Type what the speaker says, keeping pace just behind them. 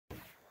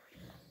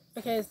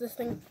Okay, is this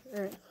thing...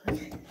 Alright,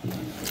 okay.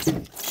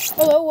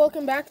 Hello,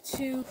 welcome back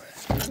to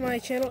my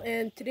channel,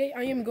 and today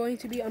I am going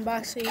to be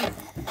unboxing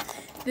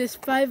this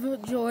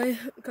fivejoy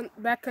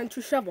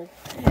backcountry shovel.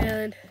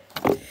 And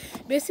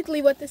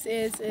basically what this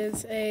is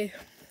a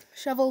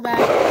shovel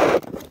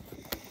that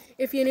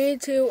if you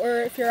need to,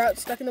 or if you're out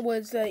stuck in the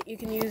woods, that you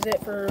can use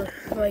it for,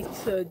 like,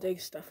 to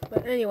dig stuff.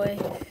 But anyway,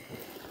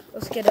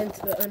 let's get into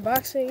the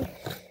unboxing.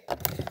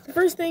 The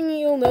first thing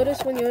you'll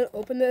notice when you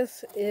open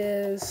this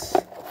is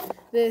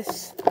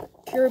this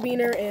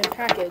carabiner and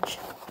package,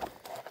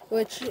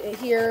 which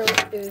here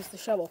is the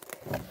shovel.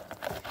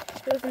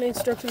 There's an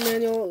instruction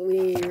manual.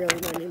 We really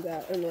don't need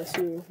that unless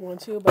you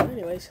want to, but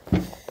anyways.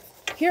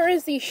 Here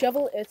is the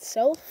shovel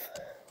itself.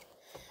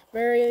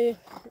 Very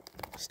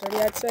sturdy,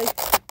 I'd say.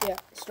 Yeah,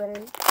 strong,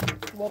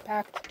 well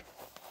packed.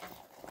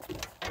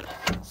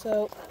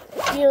 So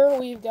here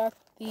we've got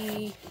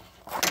the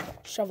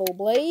shovel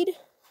blade,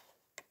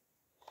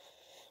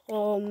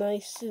 all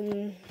nice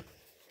and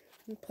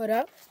put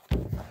up.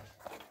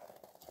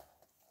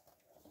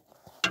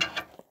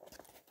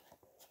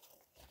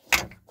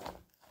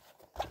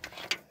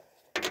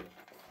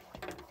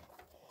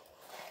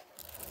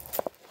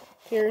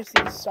 Here's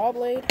the saw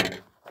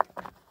blade,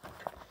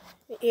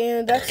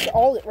 and that's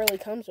all it really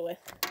comes with.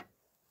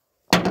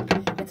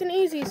 It's an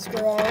easy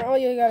screw on. All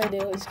you gotta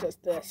do is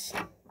just this,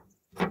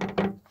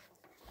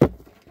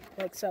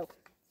 like so.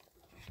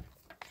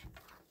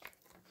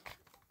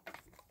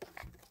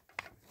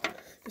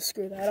 Just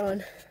screw that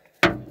on.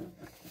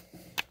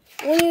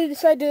 When you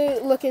decide to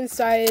look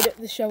inside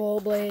the shovel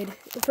blade,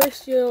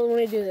 first you'll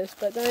want to do this,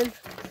 but then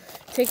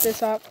take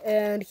this off,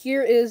 and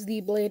here is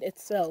the blade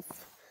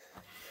itself.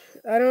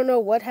 I don't know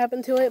what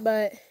happened to it,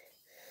 but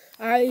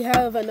I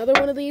have another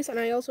one of these, and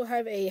I also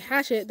have a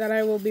hatchet that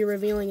I will be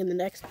revealing in the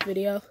next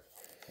video.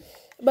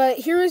 But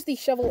here is the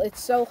shovel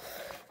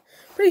itself.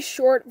 Pretty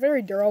short,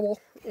 very durable,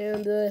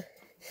 and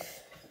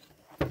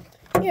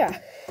yeah.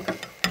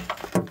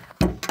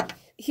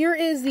 Here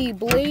is the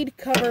blade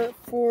cover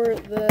for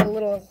the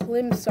little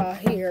limb saw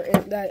here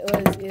that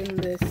was in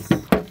this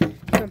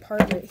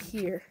compartment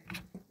here.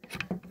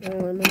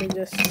 Let me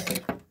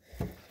just...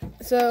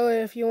 So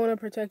if you want to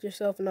protect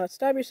yourself and not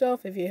stab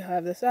yourself, if you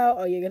have this out,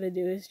 all you gotta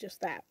do is just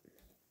that.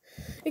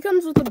 It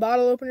comes with a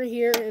bottle opener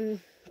here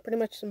and pretty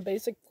much some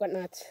basic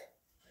whatnots.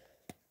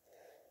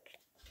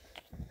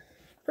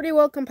 Pretty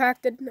well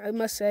compacted, I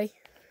must say.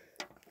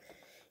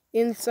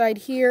 Inside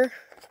here,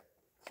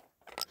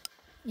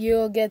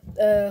 you'll get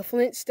a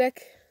flint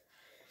stick,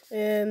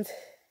 and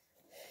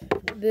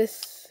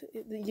this,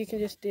 you can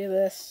just do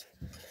this.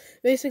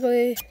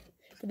 Basically,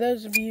 for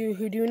those of you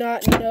who do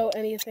not know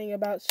anything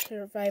about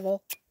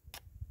survival,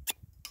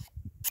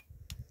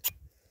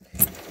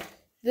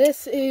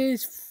 this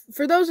is,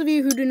 for those of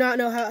you who do not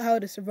know how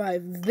to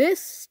survive, this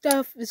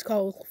stuff is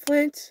called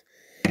flint,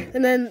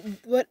 and then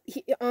what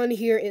on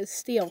here is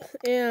steel.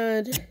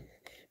 And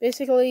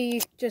basically,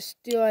 you just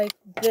do like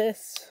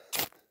this.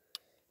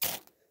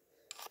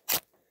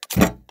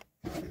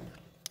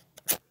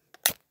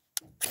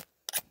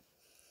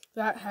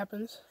 That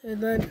happens,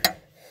 and then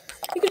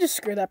you can just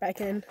screw that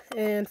back in.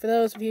 And for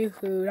those of you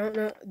who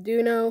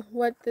do know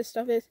what this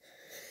stuff is,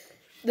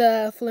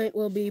 the flint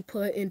will be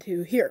put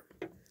into here.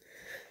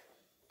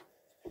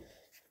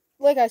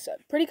 Like I said,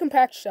 pretty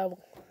compact shovel.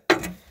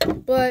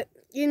 But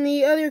in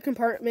the other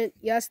compartment,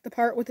 yes, the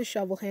part with the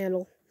shovel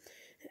handle.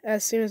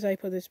 As soon as I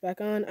put this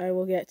back on, I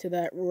will get to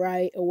that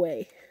right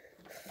away.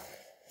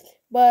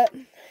 But,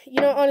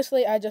 you know,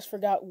 honestly, I just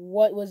forgot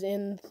what was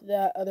in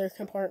the other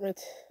compartment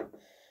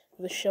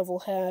the shovel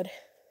had.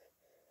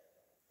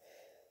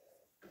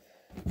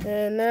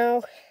 And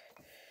now,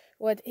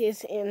 what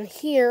is in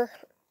here?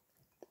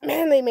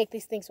 Man, they make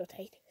these things so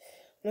tight.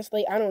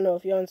 Honestly, I don't know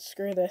if you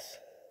unscrew this.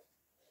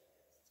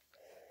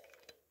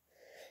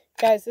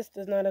 Guys, this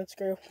does not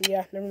unscrew.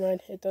 Yeah, never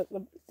mind.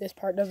 This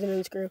part doesn't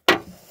unscrew.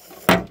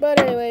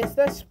 But anyways,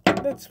 that's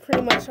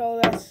pretty much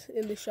all that's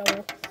in the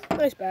shovel.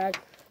 Nice bag,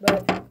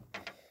 but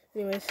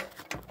anyways,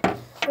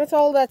 that's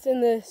all that's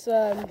in this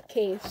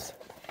case.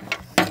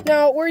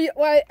 Now,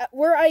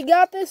 where I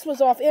got this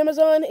was off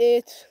Amazon.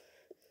 It's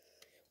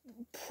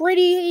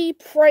pretty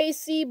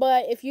pricey,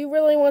 but if you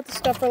really want the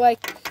stuff for,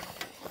 like,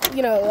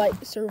 you know, like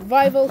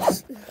survival,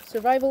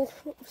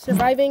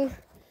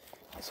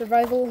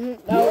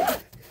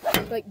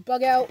 like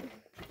bug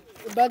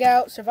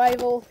out,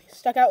 survival,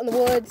 stuck out in the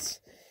woods,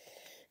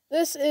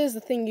 this is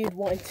the thing you'd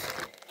want.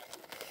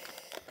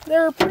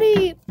 They're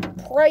pretty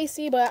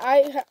pricey, but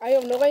I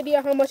have no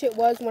idea how much it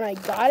was when I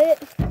got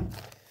it,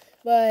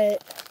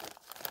 but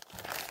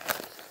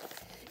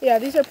yeah,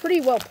 these are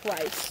pretty well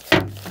priced.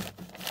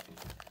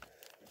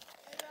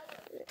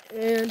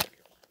 And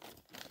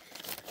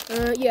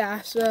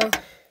yeah, so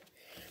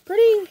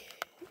pretty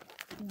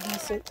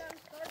decent.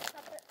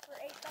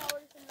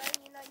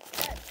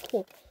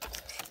 Cool.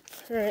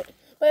 Alright,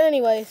 but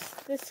anyways,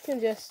 this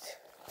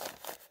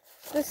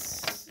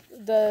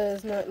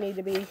does not need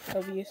to be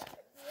of use. Do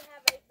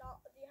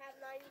you have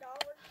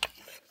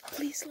 $9?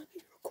 Please let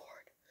me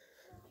record.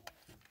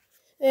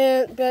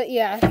 But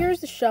yeah, here's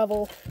the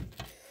shovel.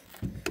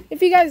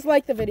 If you guys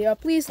like the video,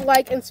 please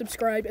like and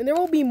subscribe, and there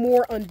will be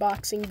more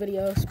unboxing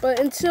videos. But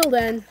until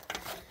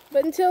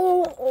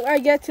I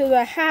get to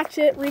the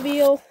hatchet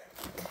reveal,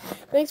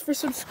 thanks for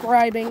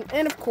subscribing,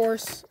 and of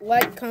course,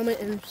 like, comment,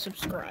 and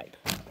subscribe.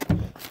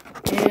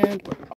 And